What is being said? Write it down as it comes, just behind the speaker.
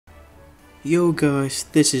Yo guys,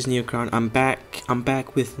 this is neoCrown. I'm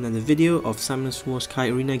back with another video of Summoners War Sky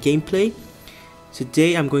Arena gameplay.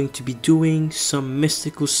 Today I'm going to be doing some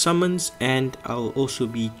mystical summons, and I'll also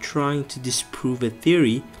be trying to disprove a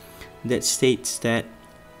theory that states that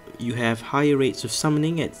you have higher rates of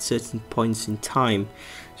summoning at certain points in time.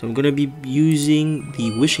 So I'm going to be using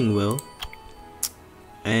the Wishing Well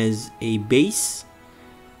as a base.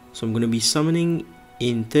 So I'm going to be summoning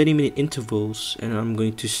in 30-minute intervals, and I'm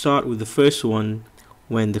going to start with the first one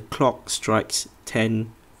when the clock strikes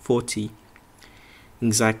 10:40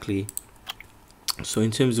 exactly. So in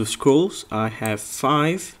terms of scrolls, I have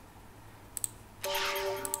 5.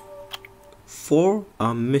 4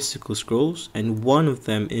 are mystical scrolls, and 1 of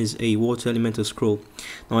them is a water elemental scroll.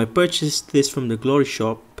 Now I purchased this from the glory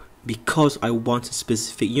shop because I want a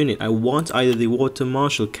specific unit. I want either the water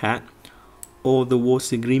martial cat or the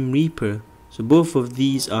water grim reaper. So both of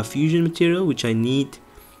these are fusion material, which I need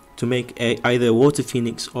to make either a water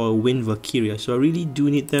phoenix or a wind valkyria. So I really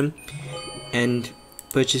do need them, and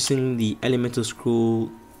purchasing the elemental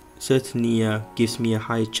scroll certainly gives me a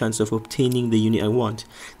high chance of obtaining the unit I want.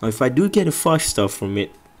 Now if I do get a 5-star from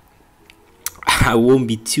it, I won't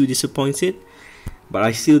be too disappointed, but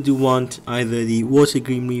I still do want either the water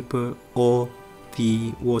grim reaper or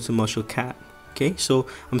the water martial cat. Okay, so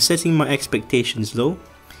I'm setting my expectations low,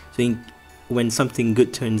 so when something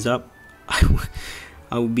good turns up, I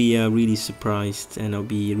will be really surprised, and I'll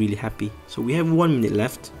be really happy. So we have 1 minute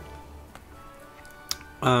left.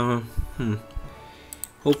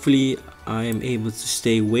 Hopefully I am able to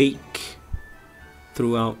stay awake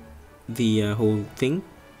throughout the whole thing.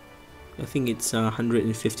 I think it's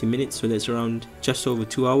 150 minutes, so that's around just over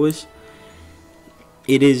 2 hours.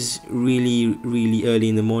 It is really early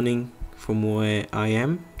in the morning from where I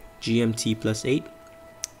am, GMT +8.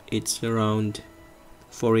 It's around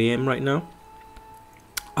 4 AM right now.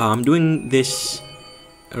 I'm doing this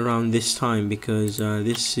around this time because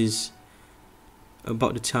this is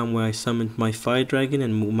about the time where I summoned my fire dragon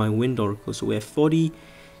and my wind oracle. So we have 40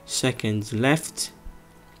 seconds left.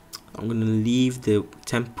 I'm gonna leave the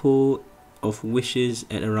temple of wishes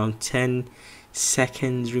at around 10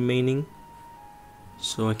 seconds remaining,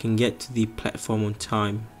 so I can get to the platform on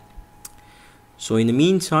time. So in the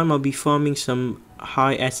meantime, I'll be farming some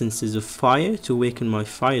high essences of fire to awaken my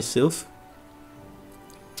fire sylph.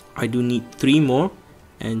 I do need 3 more,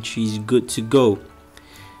 and she's good to go.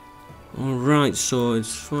 Alright, so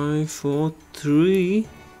it's 5, 4, 3,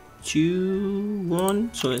 2, 1.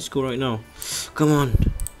 So let's go right now. Come on,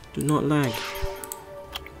 do not lag.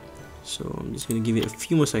 So I'm just gonna give it a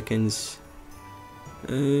few more seconds.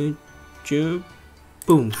 Boom.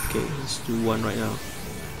 Okay, let's do 1 right now.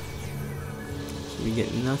 We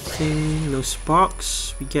get nothing, no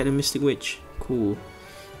sparks. We get a mystic witch. Cool.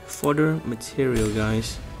 Fodder material,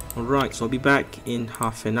 guys. Alright, so I'll be back in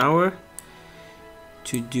half an hour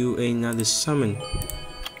to do another summon.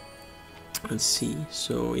 Let's see.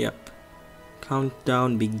 So yep,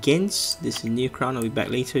 countdown begins. This is neoCrown. I'll be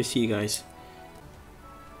back later. See you guys.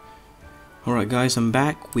 Alright guys, I'm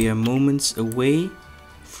back. We are moments away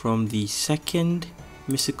from the second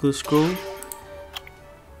mystical scroll.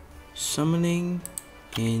 Summoning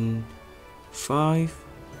in 5,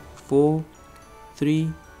 4,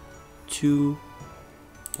 3, 2,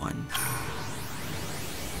 1.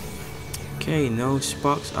 Okay, no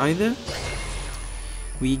sparks either.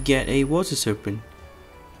 We get a Water Serpent.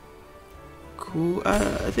 Cool.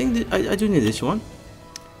 I think that I do need this one.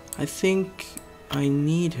 I think I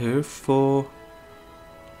need her for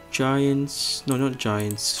giants. No, not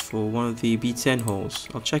giants. For one of the B10 halls.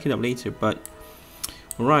 I'll check it up later, but.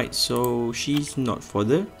 Alright, so she's not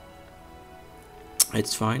Fodder.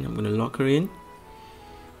 It's fine, I'm gonna lock her in.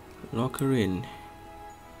 Lock her in.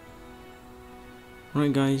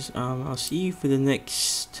 Alright guys, I'll see you for the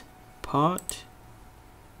next part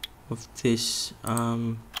of this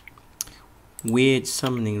weird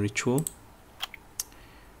summoning ritual.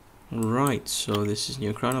 Alright, so this is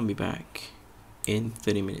neoCrown. I'll be back in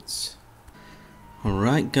 30 minutes.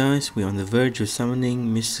 Alright guys, we're on the verge of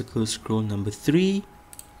summoning mystical scroll number 3.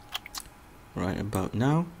 Right about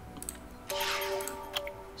now.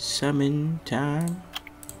 Summon time.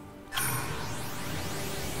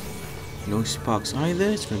 No sparks either.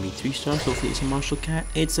 It's gonna be 3 stars. Hopefully it's a martial cat.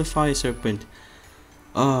 It's a fire serpent.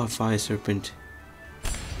 Oh, fire serpent.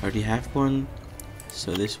 I already have one.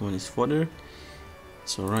 So this one is fodder.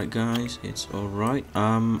 It's alright guys. It's alright.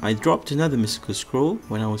 I dropped another mystical scroll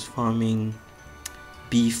when I was farming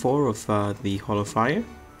B4 of the Hall of Fire.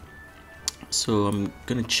 So I'm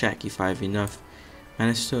gonna check if I have enough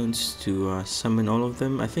mana stones to summon all of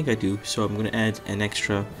them. I think I do, so I'm gonna add an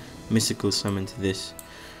extra mystical summon to this.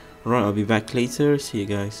 Right, I'll be back later. See you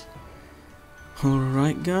guys.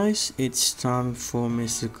 Alright guys, it's time for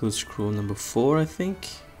mystical scroll number 4, I think.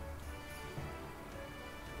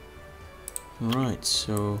 Alright,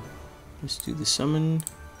 so let's do the summon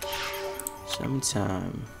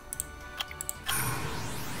time.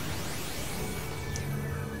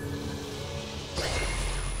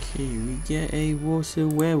 Okay, we get a water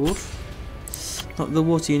werewolf. Not the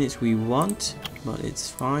water units we want, but it's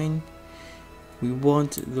fine. We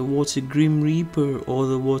want the water grim reaper or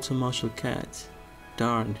the water martial cat.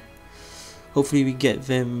 Darn. Hopefully we get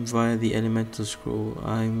them via the elemental scroll.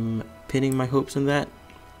 I'm pinning my hopes on that.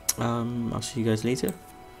 I'll see you guys later.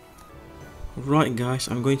 Right guys,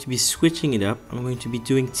 I'm going to be switching it up. I'm going to be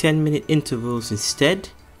doing 10-minute intervals instead,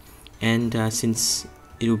 and since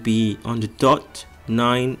it'll be on the dot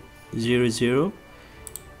 9:00,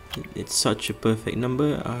 it's such a perfect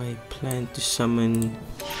number, I plan to summon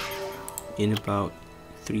in about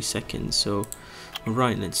 3 seconds. So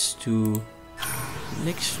alright, let's do the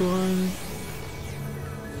next one.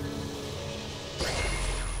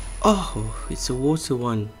 Oh, it's a water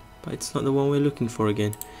one, but it's not the one we're looking for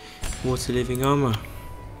again. Water living armor.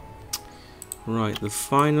 Right, the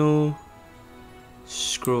final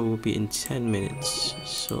scroll will be in 10 minutes,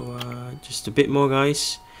 so just a bit more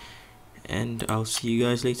guys, and I'll see you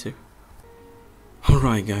guys later.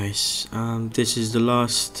 Alright guys, this is the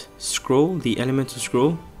last scroll, the elemental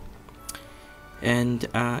scroll, and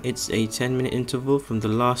it's a 10-minute interval from the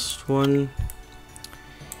last one.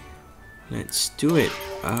 Let's do it.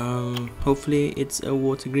 Hopefully it's a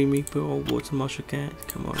water grim reaper or water martial cat.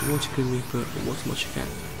 Come on, water grim reaper or water martial cat.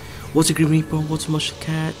 Water grim reaper or water martial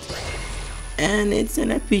cat. And it's an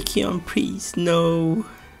Epikeon priest. No.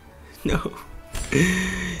 No.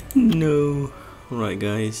 No. Alright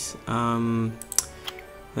guys,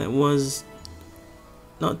 that was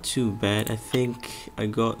not too bad. I think I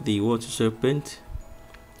got the Water Serpent,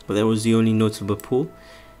 but that was the only notable pull.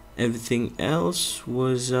 Everything else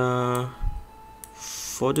was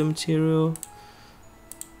fodder material,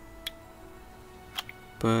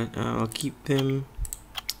 but I'll keep them.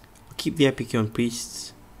 I'll keep the Epikeon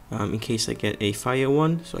priests in case I get a fire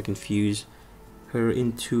one, so I can fuse her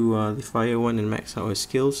into the fire one and max out her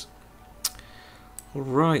skills.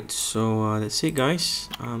 Alright, so that's it guys.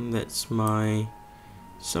 That's my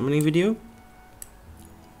summoning video.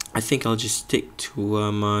 I think I'll just stick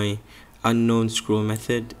to my unknown scroll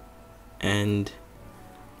method, and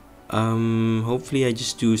hopefully I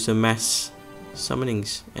just do some mass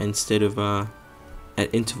summonings instead of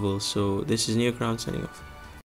at intervals. So this is neoCrown signing off.